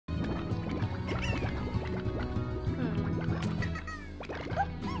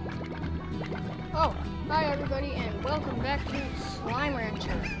Hi everybody and welcome back to Slime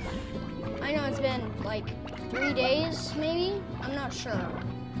Rancher. I know it's been like 3 days maybe, I'm not sure.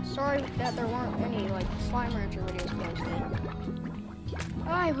 Sorry that there weren't any like Slime Rancher videos posted.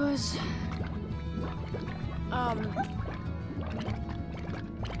 I was I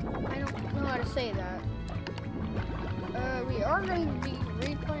don't know how to say that. We are going to be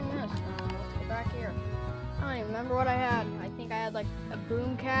replaying this. Let's go back here. I don't even remember what I had. I think I had like a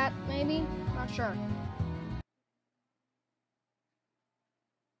boom cat maybe, not sure.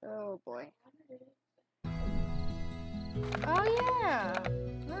 Oh boy. Oh yeah, I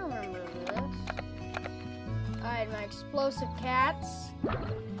remember this. I had my explosive cats.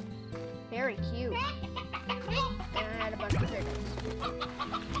 Very cute. And I had a bunch of chickens.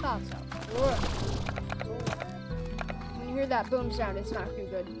 Thought so. When you hear that boom sound, it's not too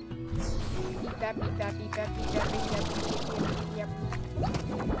good. Beep bap, beep bap, beep bap, beep bap, beep bap, beep bap, yep.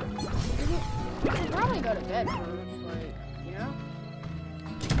 You should probably go to bed first, like, you know?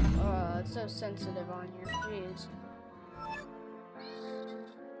 Oh, it's so sensitive on here. Jeez.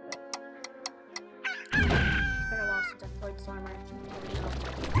 It's been a while since I've played Slime Rancher.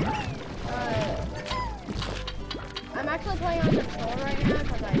 I'm actually playing on controller right now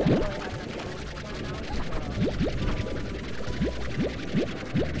because I don't really have enough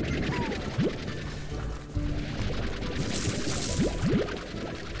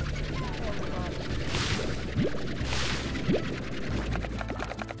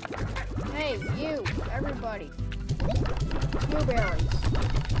Hey, you, everybody. Blueberries.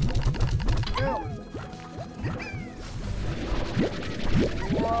 Boom.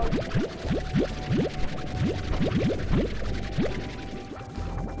 Whoa.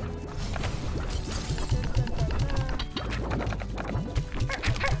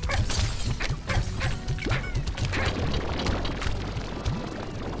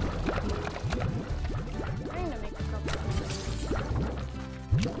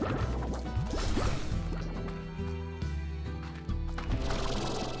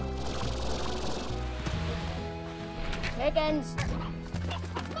 Chickens!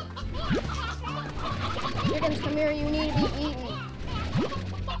 Chickens, come here, you need to be eaten.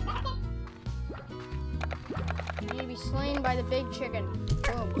 You need to be slain by the big chicken.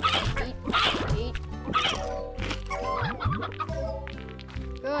 Boom. Eat. Eat.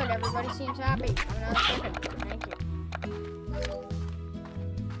 Good, everybody seems happy. Another chicken. Thank you.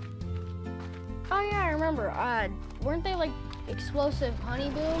 Oh yeah, I remember. Weren't they like explosive honey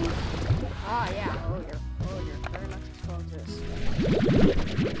booms? Ah yeah. Oh, you're very much exposed to this.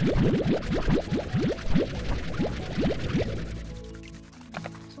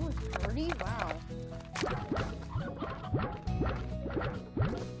 Someone's dirty? Wow.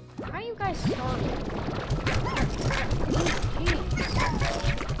 How do you guys start? Jeez.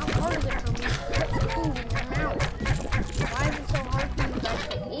 How hard is it for me to put food in your mouth? Why is it so hard for you guys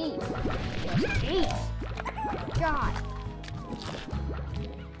to eat? Just eat. God.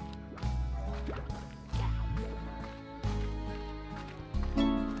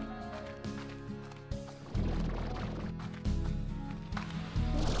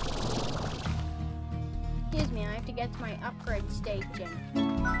 Excuse me, I have to get to my upgrade station.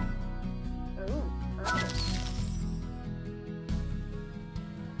 Ooh, perfect.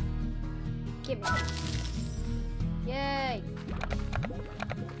 Give me. Yay!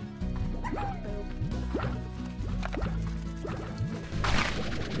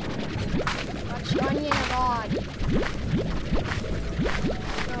 Got shiny and a rod.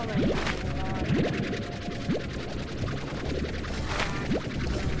 So many shiny rods.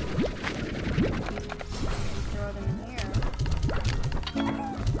 Throw them in here.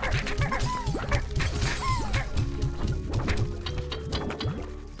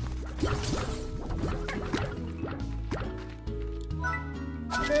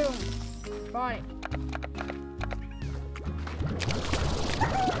 Boom. Got it.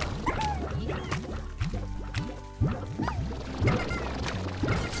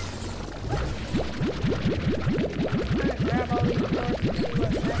 Grab all these doors and see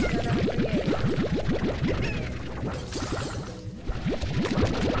what mess they're gonna create.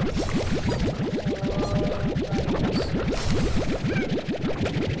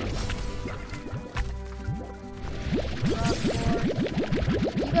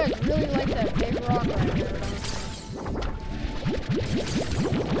 You guys really like that big rock right there, don't you?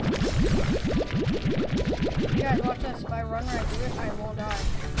 You guys watch this. If I run right through it, I won't die.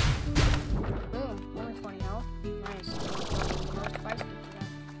 Boom. Only 20 health. Nice. Spicy.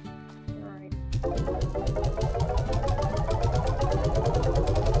 Alright.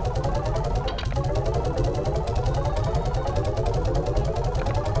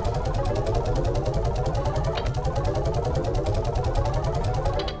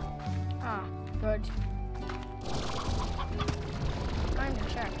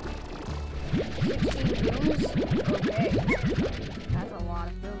 16 booms? Okay. That's a lot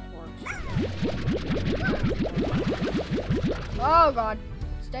of boom forks. Oh god.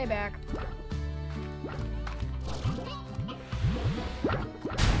 Stay back.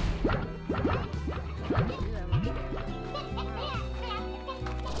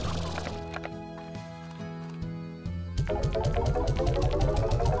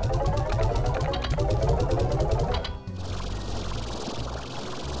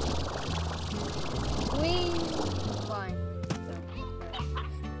 Fine.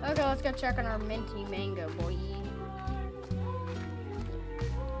 Okay, let's go check on our minty mango, boy.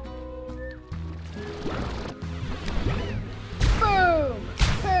 Boom!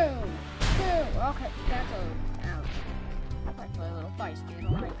 Boom! Boom! Okay, that's a... ouch. That's actually a little feisty. I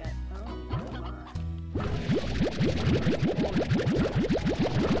don't like that.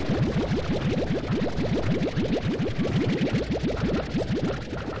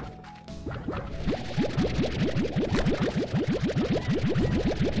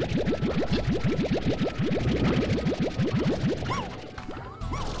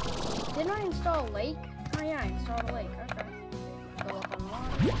 Didn't I install a lake? Oh yeah, I installed a lake. Okay. Go up on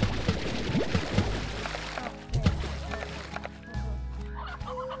water.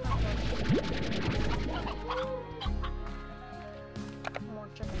 More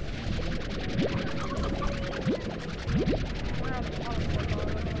chicken. Where are the water?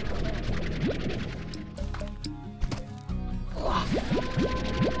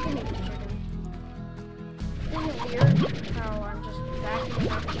 Isn't it weird how I'm just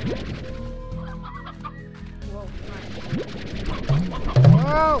vacuuming up chickens? Whoa,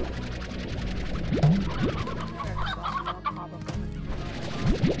 whoa!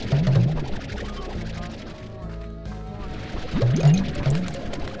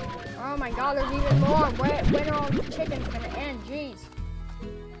 Oh my god, there's even more. When are all the chickens gonna end? Jeez.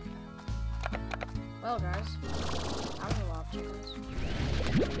 Well, guys, that was a lot of chickens.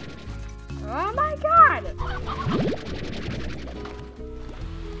 Oh my god!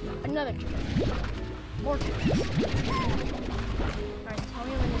 Another chicken. More chickens. Alright, tell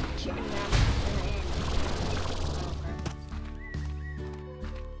me when this chicken round is gonna end. Okay.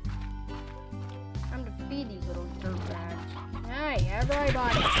 Time to feed these little dirtbags. Hey,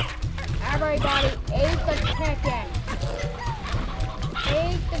 everybody! Everybody, eat the chicken!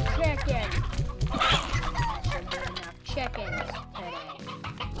 Eat the chicken! Should be enough chickens today.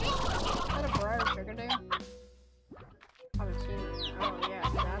 Is that a briar chickadee? Haven't seen it. Oh yeah,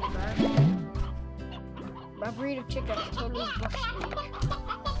 that's a briar. My breed of chicken is totally bush league. I don't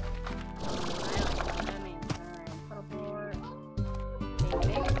know what that means. Alright, put a board.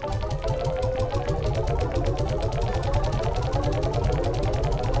 Big.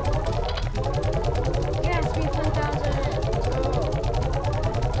 Yes, we 10,000. Let's go.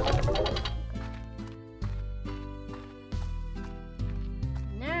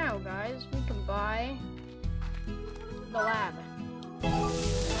 Now, guys, we can buy the lab.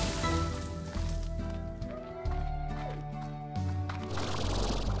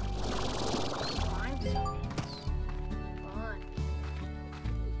 Slime science. Fun.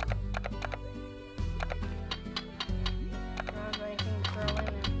 Anything to throw in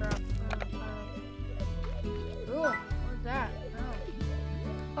there? Ooh, what's that?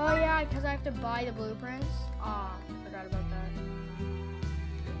 Oh yeah, because I have to buy the blueprints. Ah, forgot about that.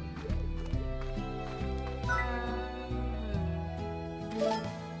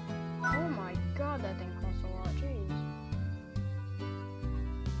 Oh my god, that thing costs a lot. Jeez.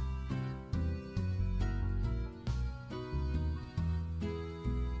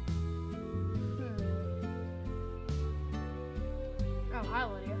 Oh, hi,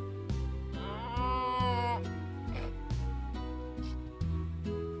 Lydia.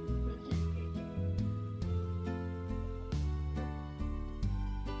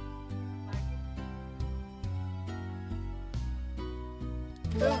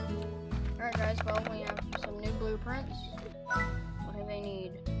 Boom. Alright guys, well we have some new blueprints. What do they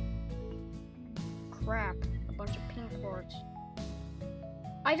need? Crap, a bunch of pink quartz.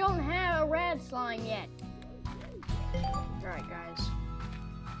 I don't have a red slime yet. Alright guys,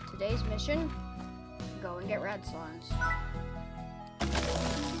 today's mission, go and get red slimes.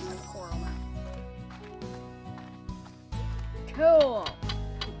 Like coral now. Cool.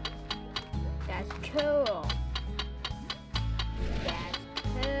 That's cool.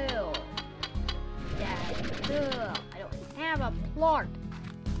 Cool. That's cool. I don't have a plort.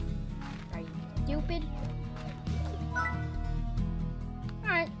 Are you stupid?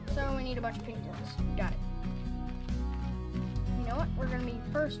 Alright, so we need a bunch of pink tails. Got it. You know what? We're gonna be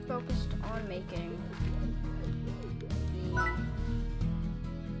first focused on making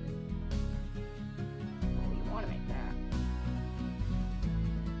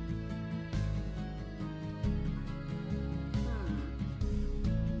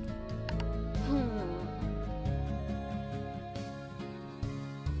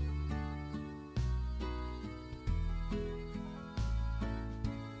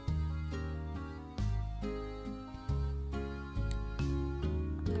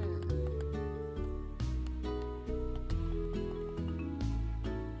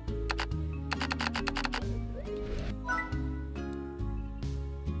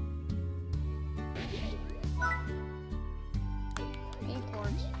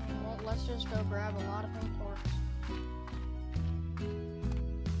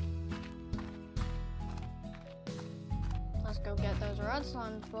go get those red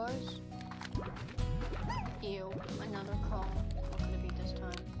slimes, boys. Ew, another call. What could it be this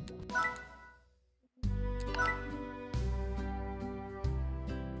time?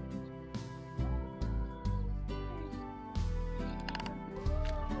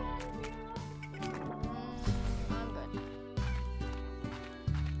 I'm good.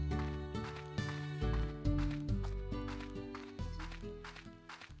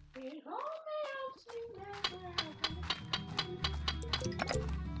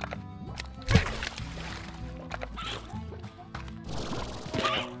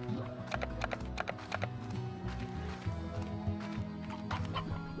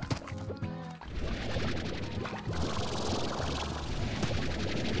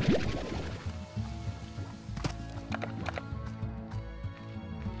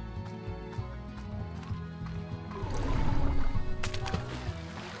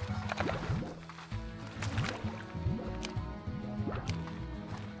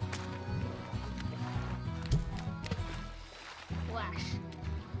 Flash.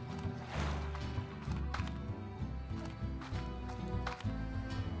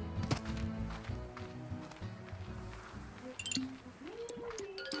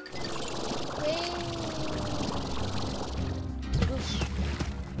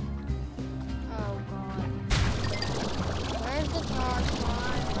 Oh god. Where's the tar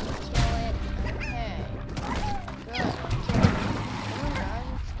slime? Kill it. Okay. Good. Come on guys,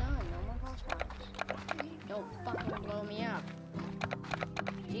 it's done. No more tar slimes. Don't fucking blow me up.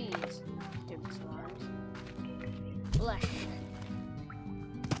 Jeez. Stupid slimes. Blush.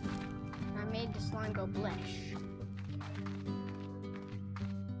 I made the slime go blush.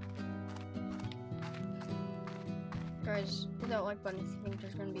 Guys, hit that like button if you think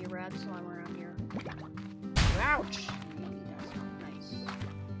there's gonna be a rad slime around here. Ouch! That's not nice.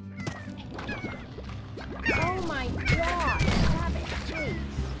 Oh my god! Stop it, jeez.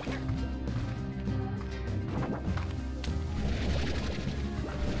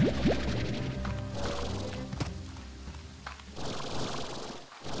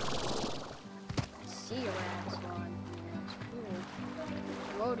 I see a rad slime. That's cool.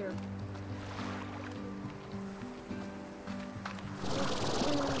 Whoa there.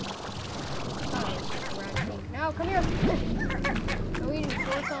 No, come here! No eating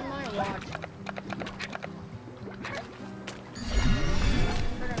force on my watch.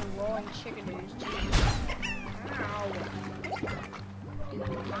 Freaking rolling chickadoos. Ow. Is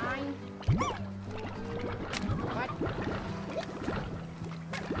it mine? What?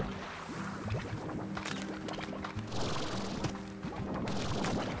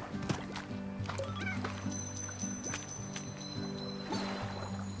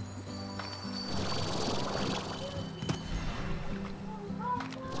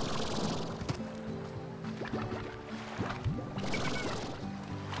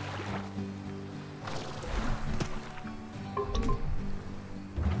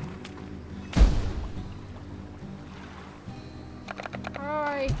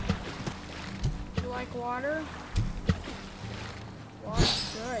 Hi. Do you like water?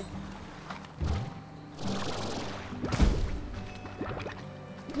 Water's good.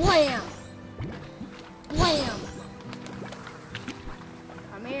 Wham! Wham!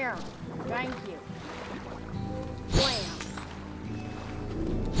 Come here. Thank you. Wham!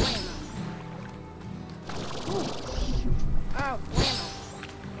 Whammo. Ooh. Oh, whammo.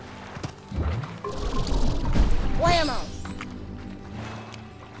 Whammo!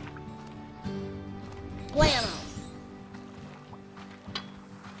 Whammo!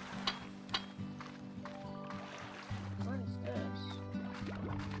 What is this?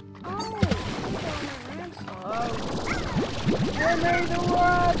 Oh! I made the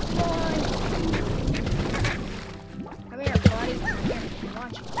red slime! Come here, buddy. Come here.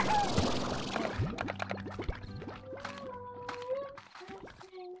 Watch.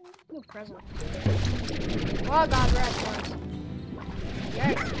 Ooh, present. Oh god, red slimes.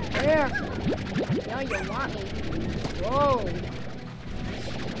 Yes, there. Now you want me. Whoa.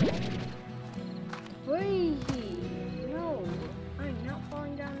 Whee! No, I'm not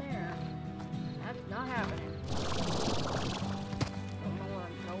falling down there. That's not happening. I don't know where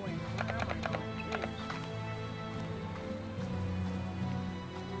I'm going. Where am I going? Jeez.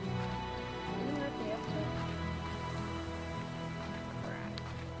 Isn't that the exit? Right.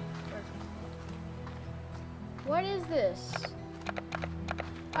 What is this?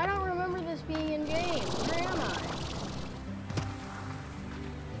 I don't remember this being in game. Where am I?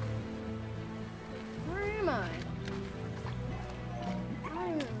 Where am I? I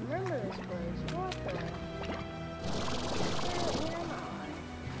don't even remember this place. What the? Where am I?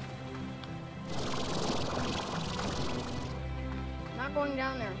 not going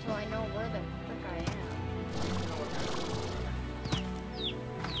down there until I know where the frick I am.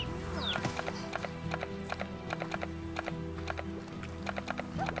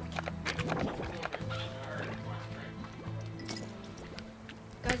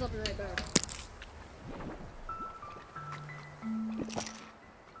 Guys, I'll be right back.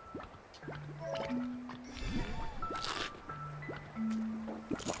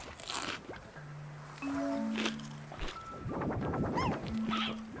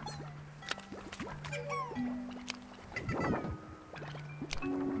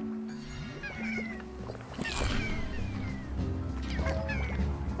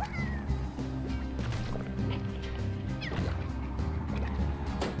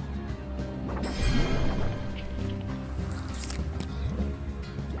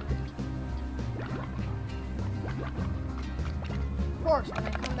 Of course, when I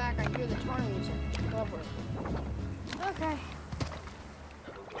come back, I hear the torn music. Lovely. Okay.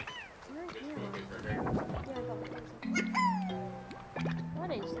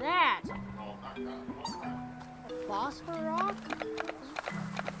 What is that? A phosphor rock?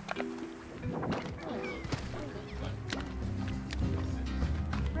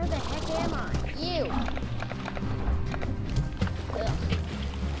 Where the heck am I? You!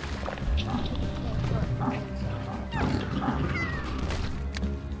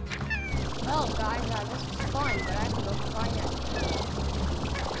 Well, guys, this is fun, but I have to go find it.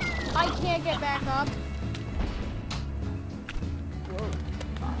 I can't get back up. Whoa.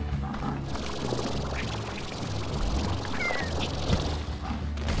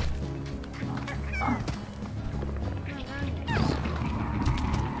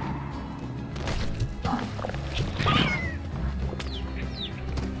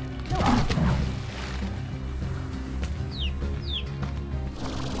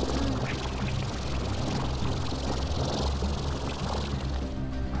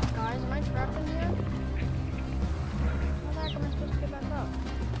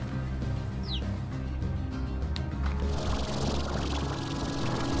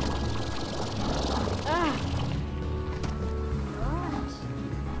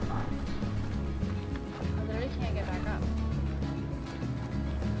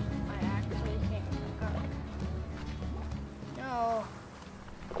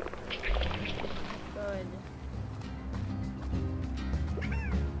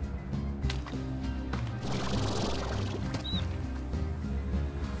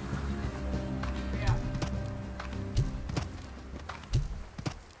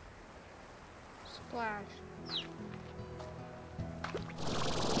 Splash.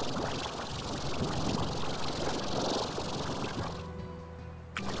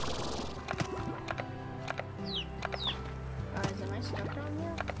 Guys, am I stuck down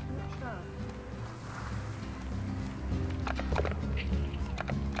here? I'm not sure.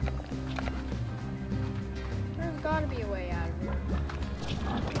 There's gotta be a way out of here.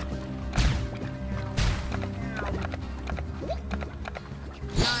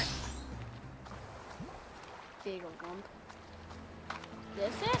 Not big a lump.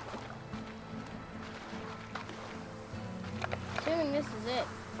 This it? Assuming this is it.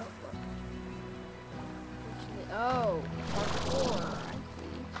 Oh, parkour. I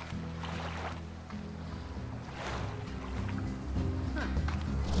see. Huh.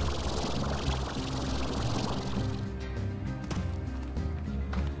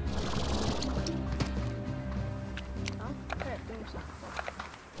 Oh, okay, doing something.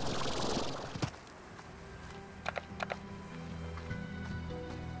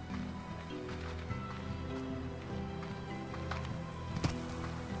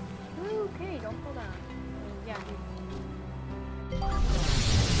 Okay, don't fall down. Yeah,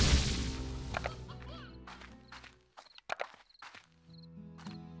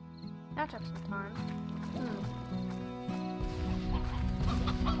 that took some time.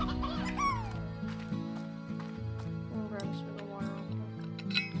 I'll grab a swig of water real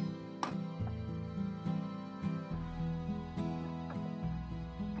quick.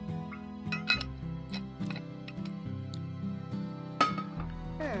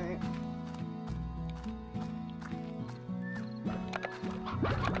 Alright.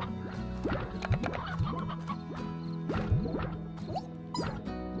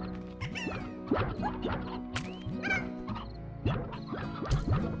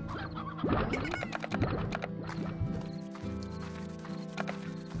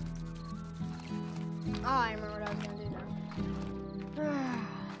 Oh, I remember what I was gonna do now.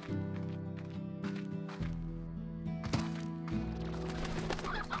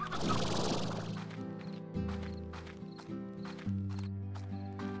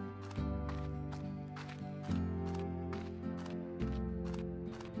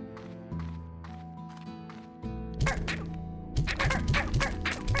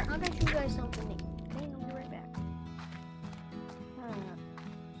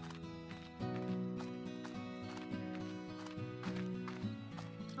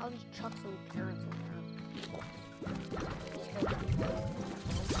 I'll just chuck some carrots in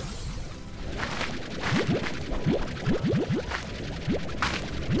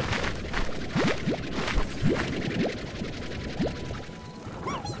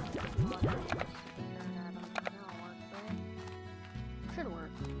Should work.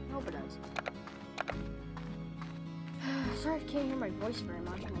 I hope it does. Sorry I can't hear my voice very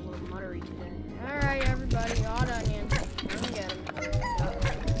much. I'm a little muttery today. Alright, everybody, odd onion. Come and get him.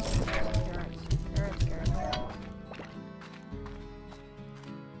 Carrots.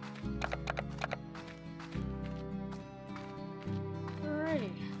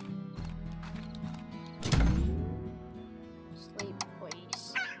 Alrighty. Sleep,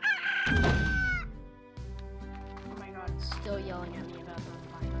 please. Oh my god, it's still yelling at me about the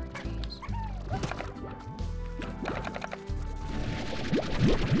fire trees.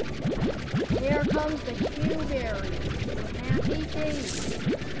 Here comes the Q-berry. Happy days.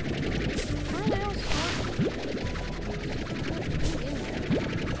 Why are they all talking?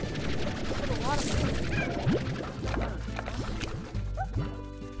 Put a lot of food.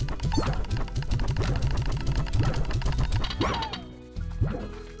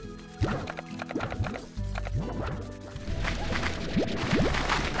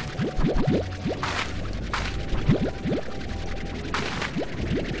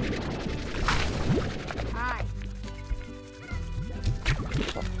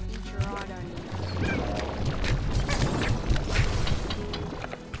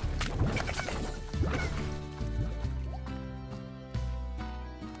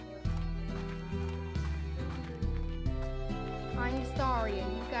 I'm sorry, are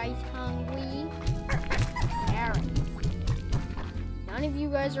you guys hungry? Carrots. None of you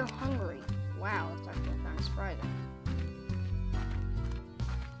guys are hungry. Wow, that's actually kind of surprising.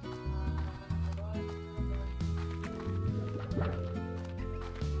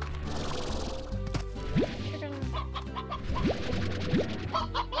 Chicken.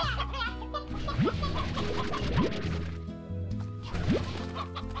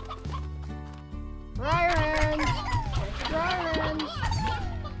 Fry your hands. Dry hands.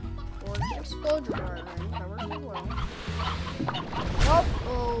 Or explode your dry hands. That works as well.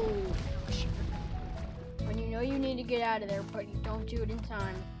 Oh. When you know you need to get out of there, but you don't do it in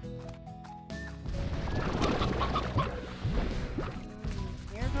time.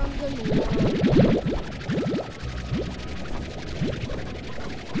 Here comes the new one.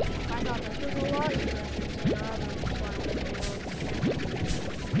 I thought this was a lot easier.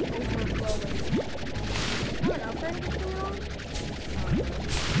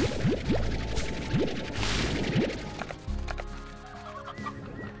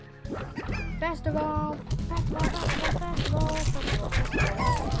 Festival.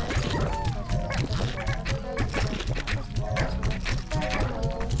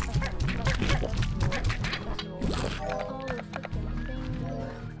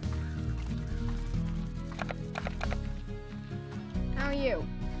 How are you?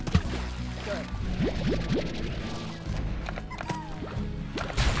 Good.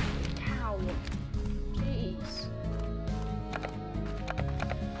 Ow. Jeez.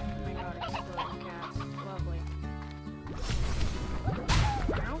 Oh my god, exploding cats. Lovely.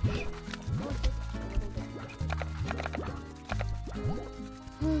 Ouch.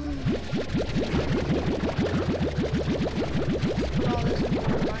 Well, this is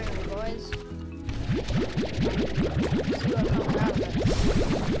more finally, boys. See what comes out of it.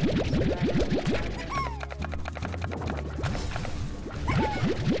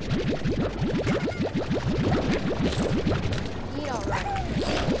 Eat already.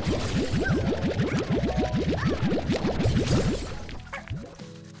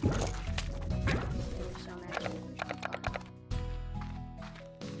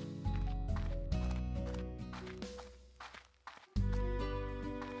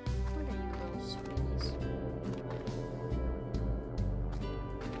 What are you little sweeties?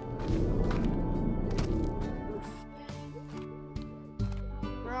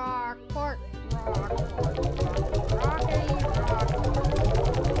 Rockport, Rockport, Rocky,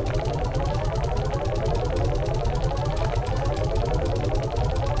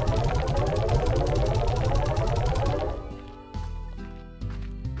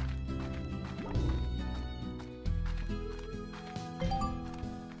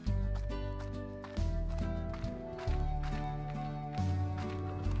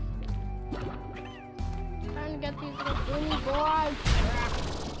 Time to get these little goony boys.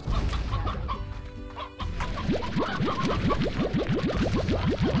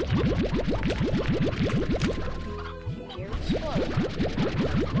 Here it's slow.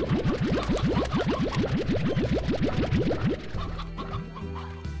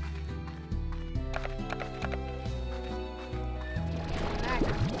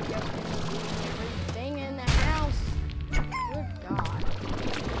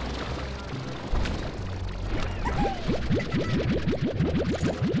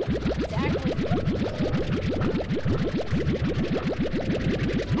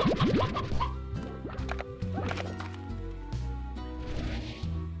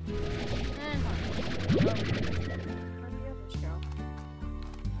 Where'd the others go?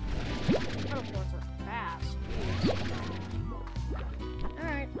 Teleports are fast.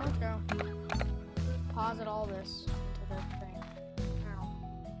 Alright, let's go. Deposit all this into the thing. Ow.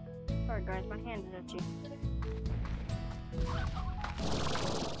 Sorry guys, my hand is itchy.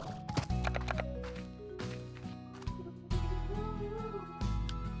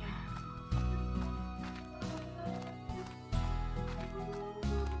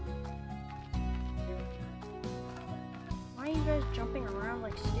 Why are you guys jumping around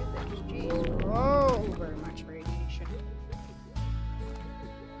like stupid? Jeez. Whoa, very much radiation.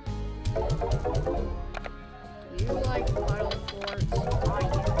 Do you like puddle forts? I do.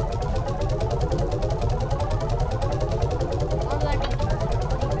 Love that conversion.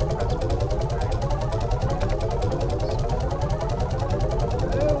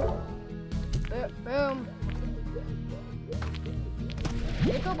 Boom.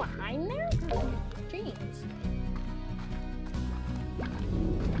 Did it go behind there? Jeez.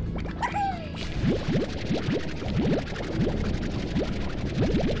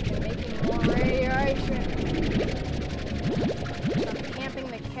 Making more radiation. Stop camping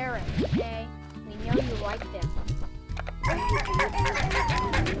the carrots, okay? We know you like them.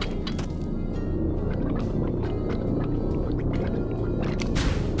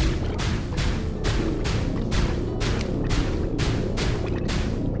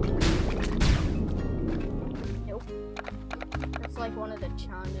 Nope. It's like one of the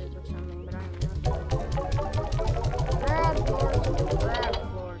challenges or something, but I don't know.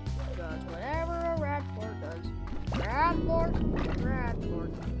 Radfort does whatever a Radfort does.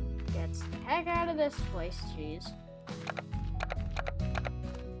 Radfort gets the heck out of this place, jeez.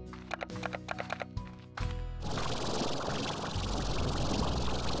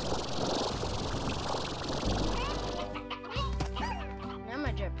 Now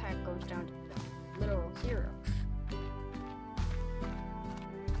my jetpack goes down to the literal zero.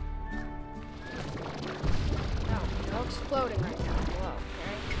 No exploding right now. Whoa,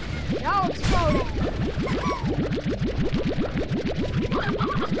 okay? No exploding!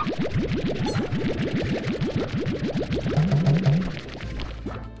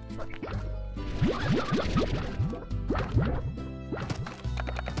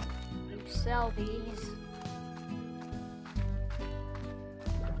 You sell these.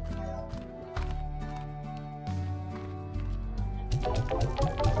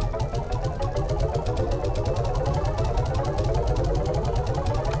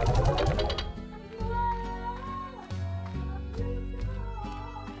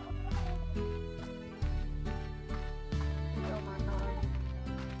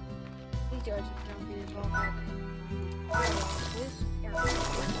 These guys are jumpy as well. This area is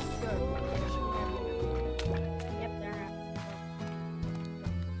good. Yep, they're happy.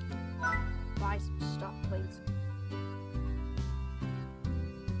 Buy some stuff, please.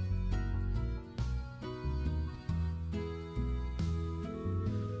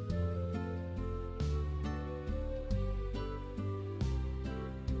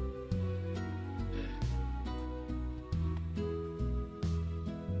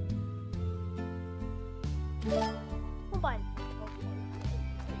 Fun.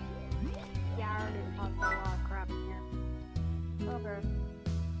 Yeah, I already popped a lot of crap in here. Okay.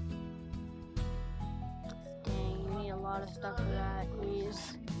 Dang, you need a lot of stuff for that,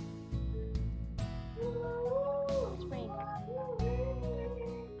 please. Let's bring that.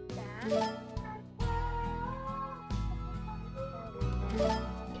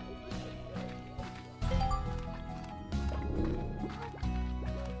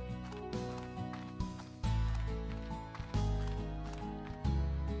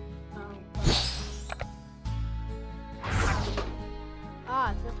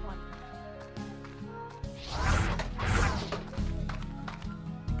 Ah, it's this one.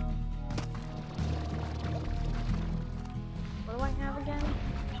 What do I have again?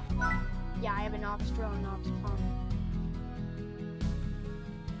 Yeah, I have a novice drill and novice pump.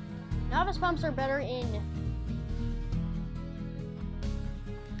 Novice pumps are better in...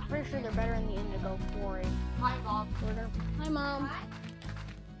 I'm pretty sure they're better in the Indigo Quarry. Hi, Mom. Hi, Mom. Hi.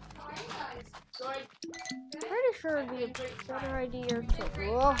 How are you guys? Good. Pretty sure it'd be a better idea to...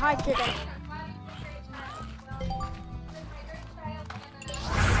 Whoa, hi, chicken.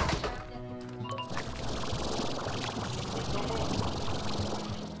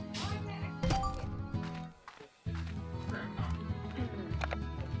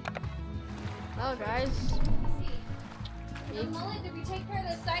 Well, guys. Mullet, did we take care of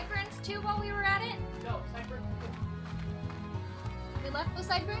the sideburns too while we were at it? No, sideburns. We left the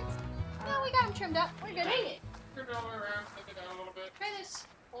sideburns? No, we got them trimmed up. We're good. Dang it! Trim it all the way around, take it down a little bit. Try this.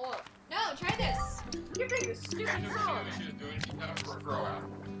 Oh. No, try this. You're doing this stupid song.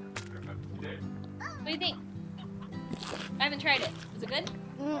 What do you think? I haven't tried it. Is it good?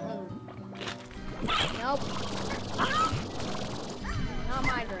 Mm-mm. Nope. Not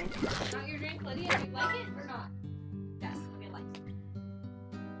my drink. Not your drink, Lydia? Do you like it or not? Yes, Lydia likes it.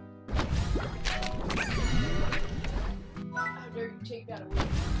 How dare you take that away?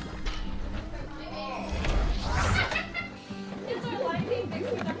 It's our lime being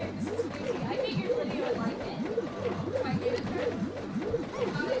mixed with our Mrs. Squeezy. I figured Lydia would like it. So I gave it to her.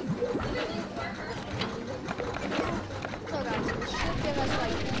 So guys, it should give us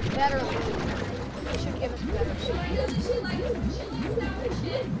like better loot. It should give us better loot. Why doesn't she like sour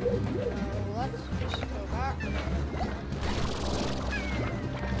shit? Let's just go back.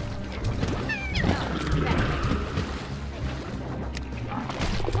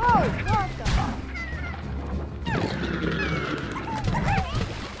 Whoa! What the?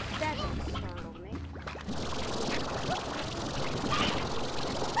 That startled me.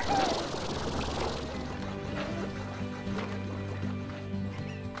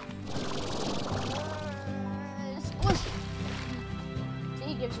 Squish.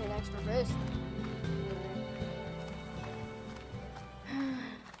 See, it gives you an extra boost.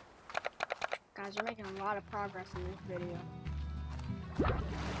 Guys, we're making a lot of progress in this video.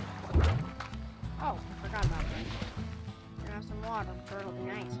 Oh, forgot about that. Gonna have some water, I'm sure it'll be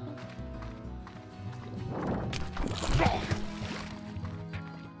nice.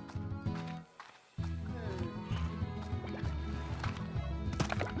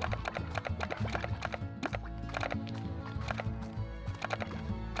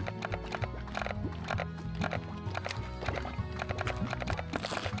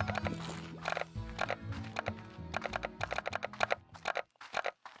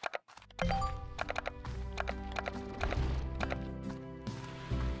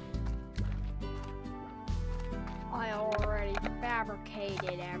 I already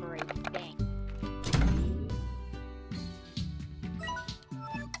fabricated everything.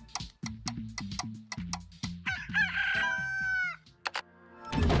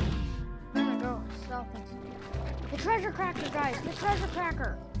 I'm gonna go sell things. The treasure cracker, guys! The treasure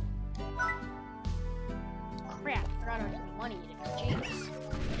cracker! Crap, I forgot I was some money in it. Jeez.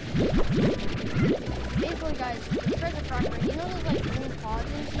 Basically, guys, the treasure cracker, you know those like green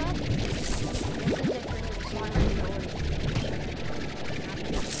pods and stuff? This is it for the slime ability.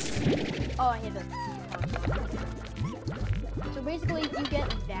 Oh, I hit the part. So basically, if you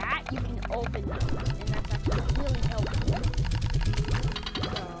get that, you can open those, and that's actually really helpful.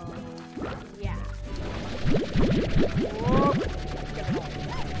 So, yeah. Whoa.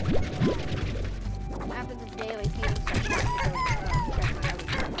 After the daily feeding session, I have to go check my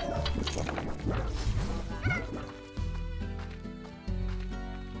other.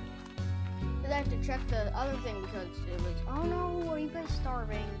 I have to check the other thing because it was, oh no, are you guys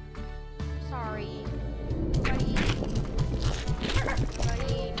starving? Sorry. Buddy.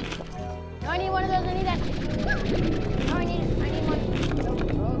 No, I need one of those, I need that. No, I need one.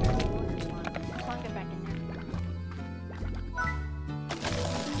 Oh, there's one. Come on, get back in there.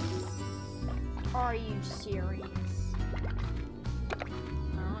 Are you serious?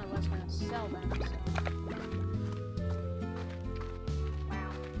 Oh, I was gonna sell them, so.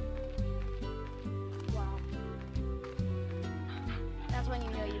 When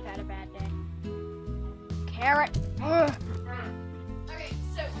you know you've had a bad day. Carrot. Ugh. Okay,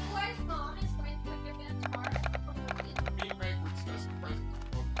 so why is mom is going to cook again tomorrow?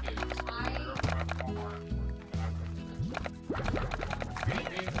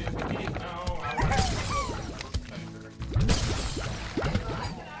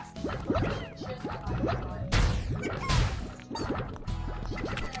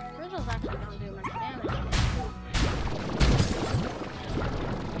 Crystals actually don't do much damage.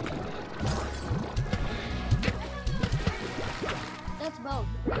 That's both,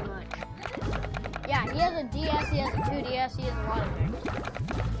 pretty much. Yeah, he has a DS, he has a 2DS, he has a lot of things.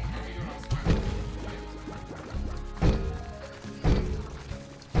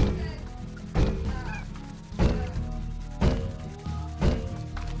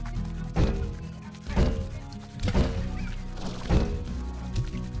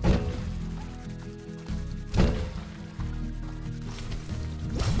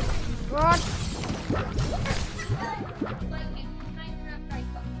 Run!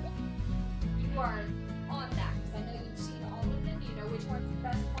 You are on that because I know you've seen all of them. You know which one's the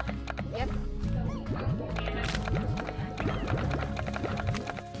best one. Yep.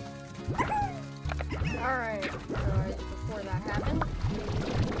 Alright, so before that happened, I'm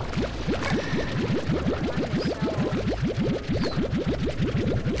gonna sell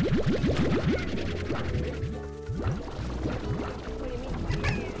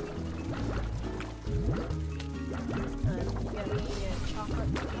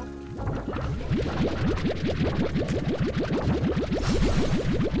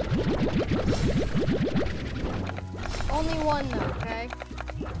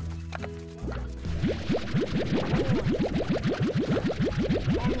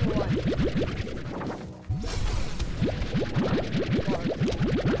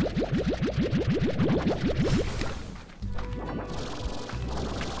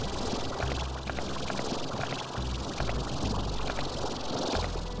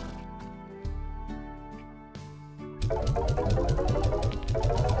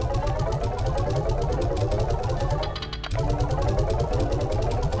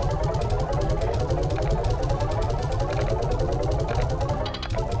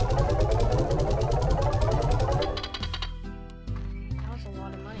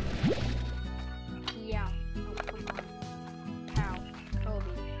money. Yeah. Oh, come on. Cow.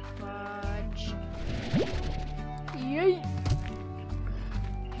 Kobe. Fudge. Yay!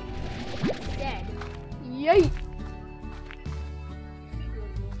 Dead. Yay!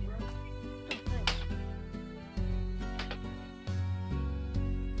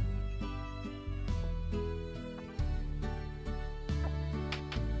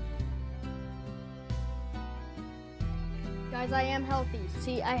 Guys, I am healthy.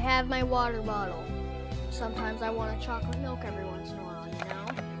 See, I have my water bottle. Sometimes I want a chocolate milk every once in a while, you know?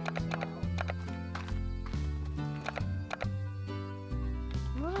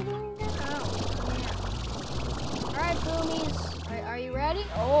 What am I doing now? Oh, yeah. Alright, Boomies. Are you ready?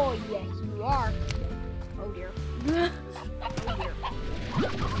 Oh, yes, you are. Oh, dear. Oh, dear.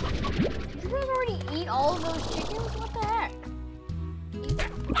 Did you guys already eat all of those chickens? What the heck? Eat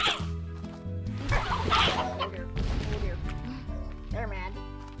them. Eat them. Oh, dear. They're mad.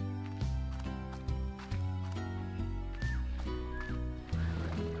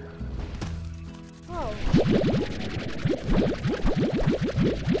 Oh.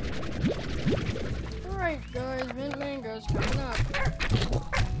 Alright guys, mint mangoes coming up.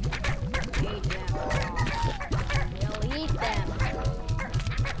 Eat them. We'll eat them.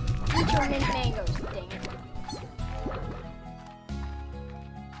 Eat your mint mangoes, dang it.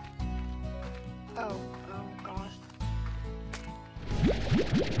 Oh gosh.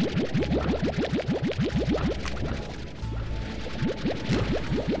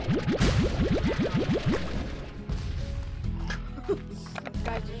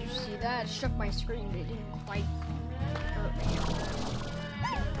 Guys, did you see that? It shook my screen, but it didn't quite hurt me.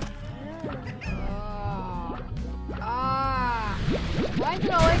 Why is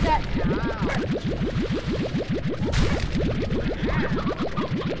it always that?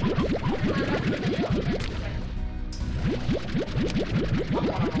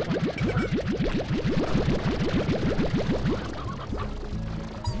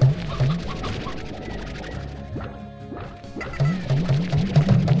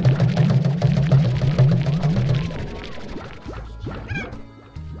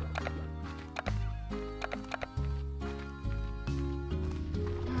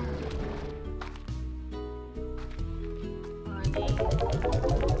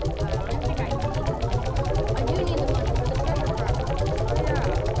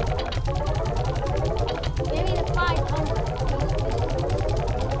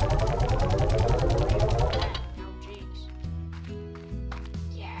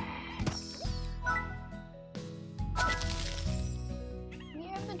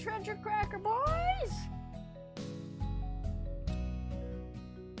 Treasure cracker, boys!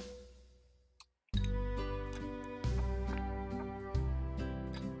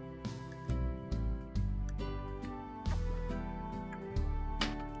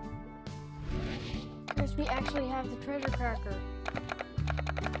 Guess we actually have the treasure cracker.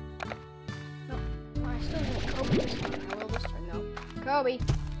 No, I still didn't Kobe this time. I will this time, though. Kobe!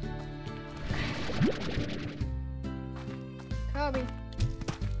 Kobe!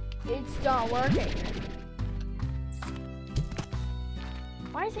 It's not working.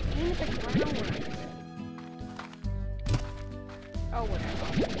 Why is it aimed at the ground? Oh, whatever.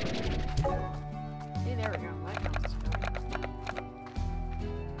 See, there we go. That counts as good.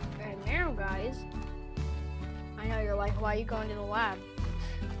 And now, guys, I know you're like, why are you going to the lab?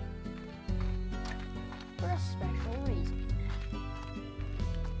 For a special reason.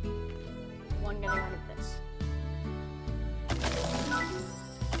 One getting rid of this.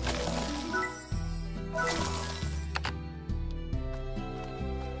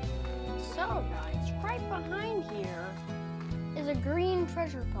 So guys, right behind here is a green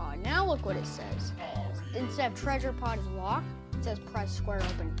treasure pod. Now look what it says. Instead of treasure pod is locked, it says press square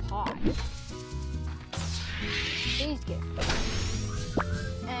open pod. Please get it.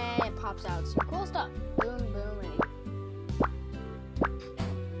 And it pops out some cool stuff. Boom, boom, and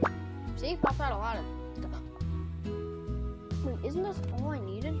see, pops out a lot of stuff. Wait, isn't this all I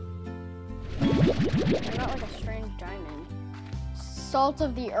needed? I got like a strange diamond. Salt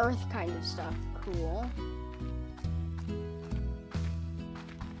of the earth kind of stuff. Cool.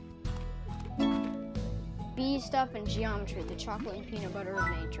 Bee stuff and geometry. The chocolate and peanut butter of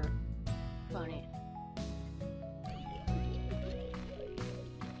nature. Funny.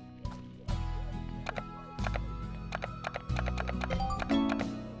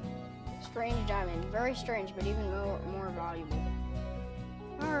 Strange diamond. Very strange, but even more valuable.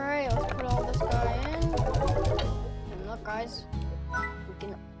 Alright, let's put all this guy in. And look, guys. We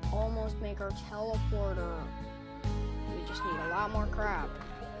can almost make our teleporter. We just need a lot more crap.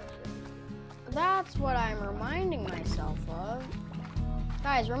 That's what I'm reminding myself of.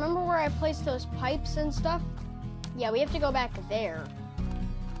 Guys, remember where I placed those pipes and stuff? Yeah, we have to go back there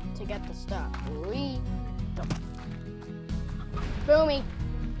to get the stuff. Boomy.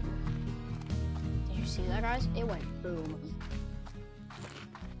 Did you see that, guys? It went boom.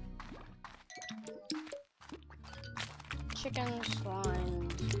 Chicken slime.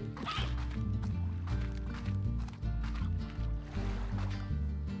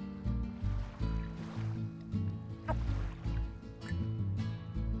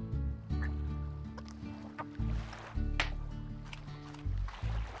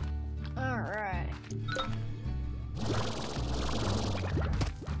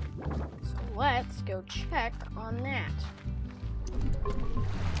 Let's go check on that.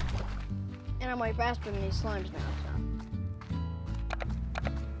 And I'm way faster than these slimes now, so.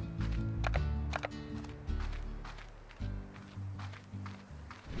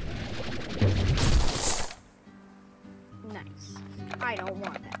 Nice. I don't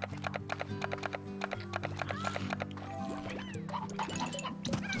want that.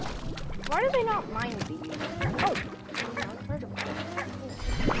 Why do they not mind me? Oh!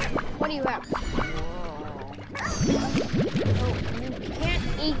 What do you have? Whoa. Oh, you can't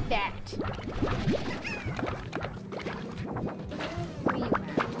eat that. What do you have?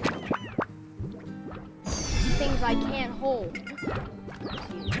 Things I can't hold.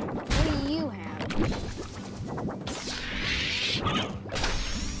 What do you have?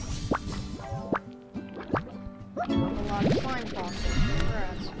 A lot of slime fossils.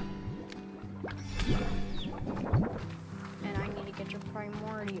 And I need to get your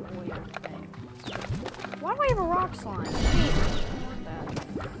primordial oil thing. Why do I have a rock slime? Jeez, I want that.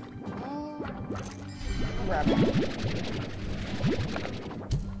 Grab it.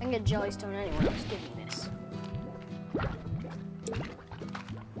 I can get jellystone anywhere else. Give me this.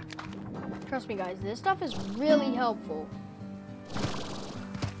 Trust me, guys, this stuff is really helpful.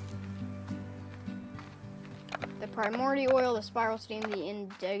 The primordial oil, the spiral steam, the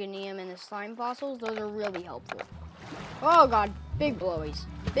indigonium, and the slime fossils, those are really helpful. Oh god, big blowies.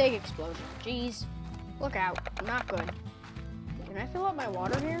 Big explosion. Jeez. Look out. Not good. Can I fill up my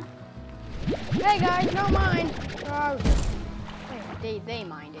water here? Hey guys, don't mind. Oh, they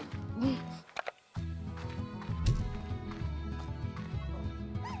minded.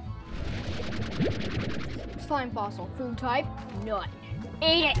 Slime fossil. Food type? None.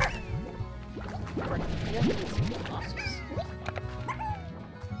 Eat it! Just eat some fossils.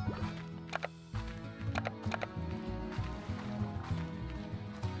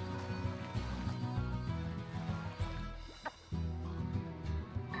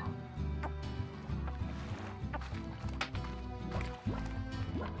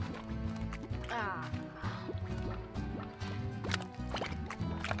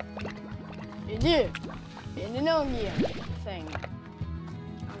 Indigonium thing. I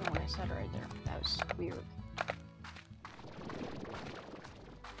don't know what I said right there. That was weird.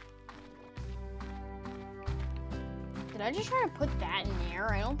 Did I just try to put that in the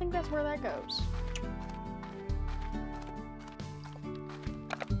air? I don't think that's where that goes.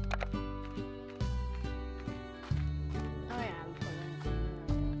 Oh yeah, I'm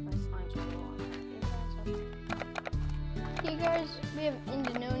putting my slime's really long. Okay guys, we have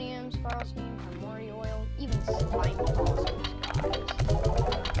indigonium, spiral steam, primordial oil, even slime fossils, guys.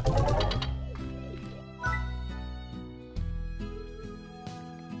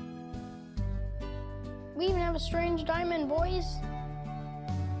 We even have a strange diamond, boys.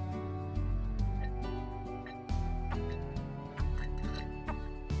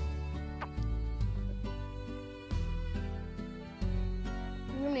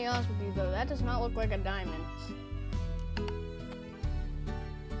 I'm gonna be honest with you though, that does not look like a diamond.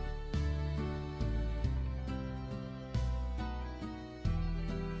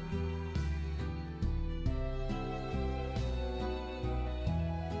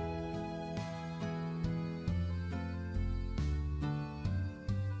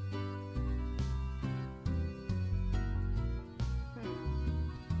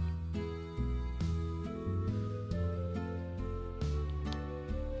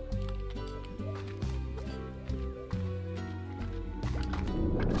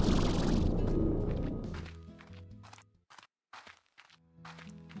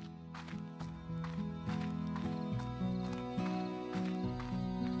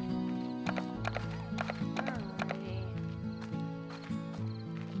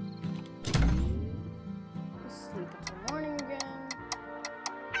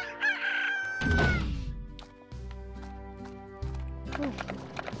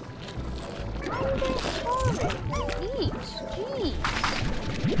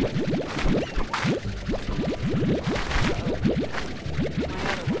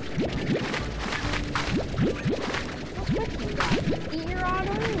 What's with you guys? Eat your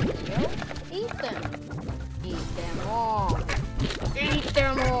otters, yo. Eat them. Eat them all. Eat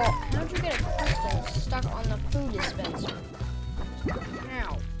them all. How'd you get a crystal stuck on the food dispenser?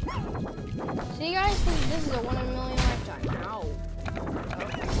 Ow. See, guys, this is a 1 in a million lifetime. Ow.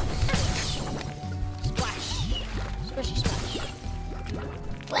 Splash. Squishy splash.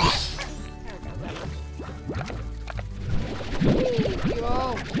 There we go, that works.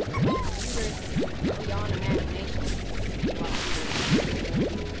 Yo! Beyond imagination.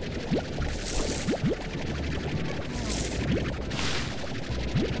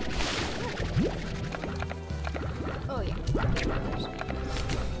 Oh yeah.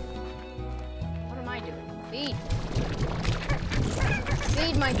 What am I doing? Feed.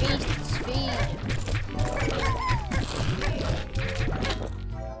 Feed my beasts. Feed.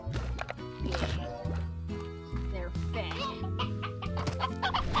 They're fed.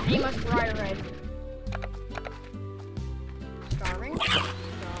 You must ride red. Starving. Starving.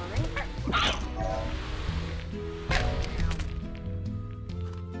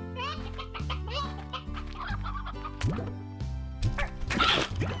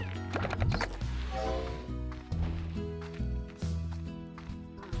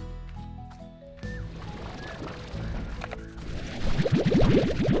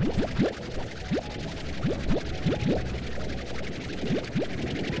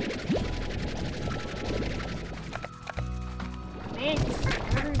 Man,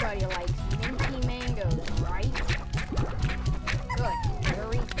 everybody likes minty mangoes, right? Good. Better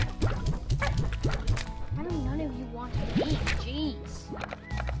eat them. How do none of you want to eat? Jeez.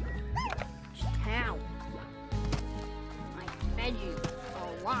 Just how? I fed you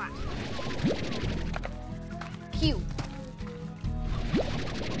a lot. Cute.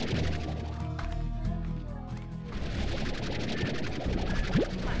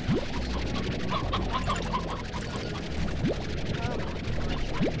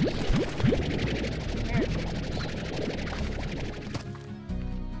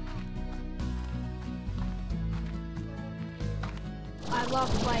 I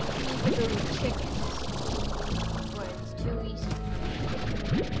love like peekaboo chickens, but it's too easy.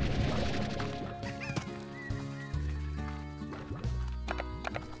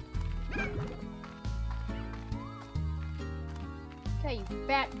 Okay, you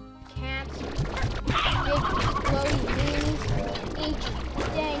fat cats, big floaty wings, eat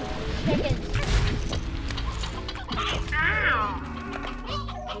dang chickens. Ow!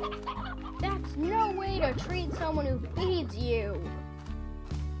 That's no way to treat someone who feeds you.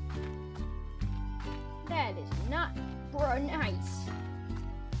 That is not nice.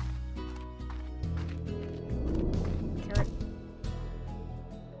 Carrot.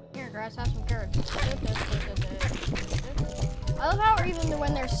 Here, grass, have some carrots. I love how even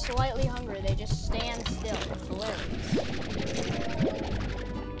when they're slightly hungry, they just stand still. It's hilarious.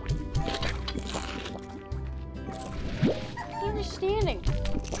 They're just standing.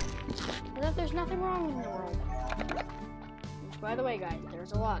 As if there's nothing wrong in the world. Which, by the way, guys,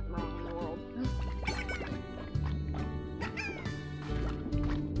 there's a lot wrong in the world.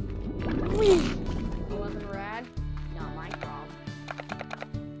 11 rad, not my problem.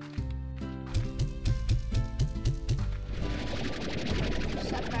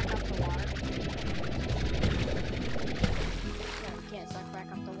 Suck back up the water. No, you can't suck back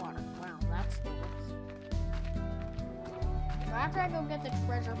up the water. Wow, that's the worst. So after I go get the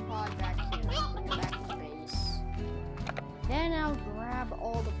treasure pod back here, bring it back to base, then I'll grab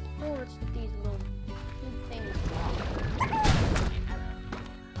all the ports that these little things drop.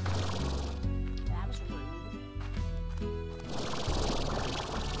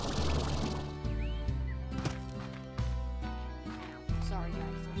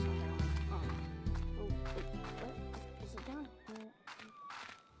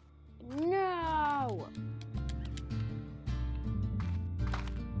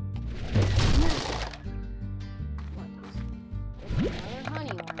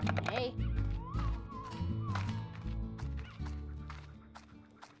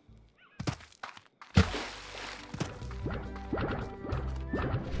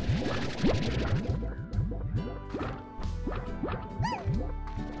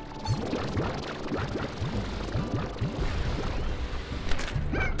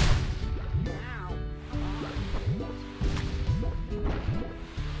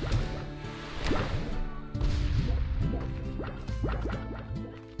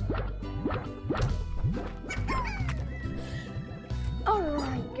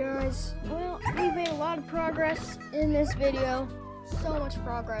 Alright guys, well, we've made a lot of progress in this video. So much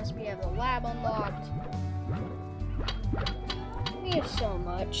progress. We have the lab unlocked. We We have so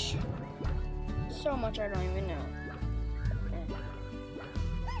much. So much I don't even know.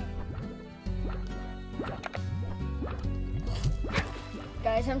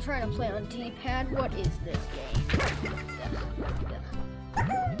 Guys, I'm trying to play on D-pad. What is this game?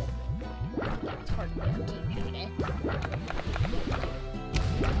 It's hard to play on D-pad, eh?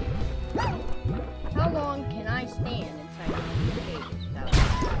 How long can I stand inside of these cages without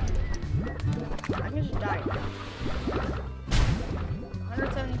I can just die.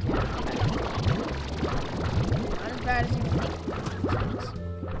 172. Not as bad as you think.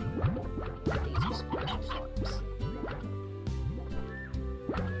 These are special slumps.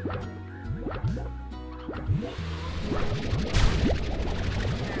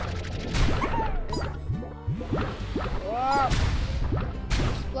 Whoa!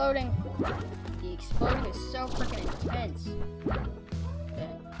 Exploding. The exploding is so freaking intense.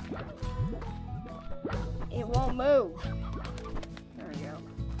 It won't move. There we go.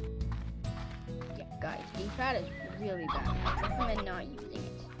 Yeah, guys, D-pad is really bad. I recommend not using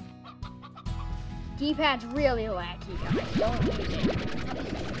it. D-pad's really laggy, guys. Don't use it.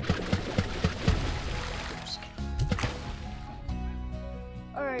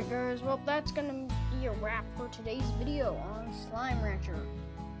 Alright, guys. Well, that's gonna be a wrap for today's video on Slime Rancher.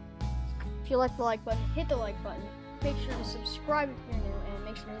 If you like the like button, hit the like button. Make sure to subscribe if you're new, and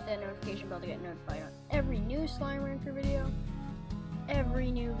make sure to hit that notification bell to get notified on every new Slime Rancher video,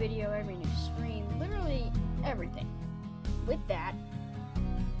 every new stream, literally everything. With that,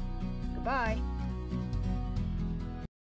 goodbye.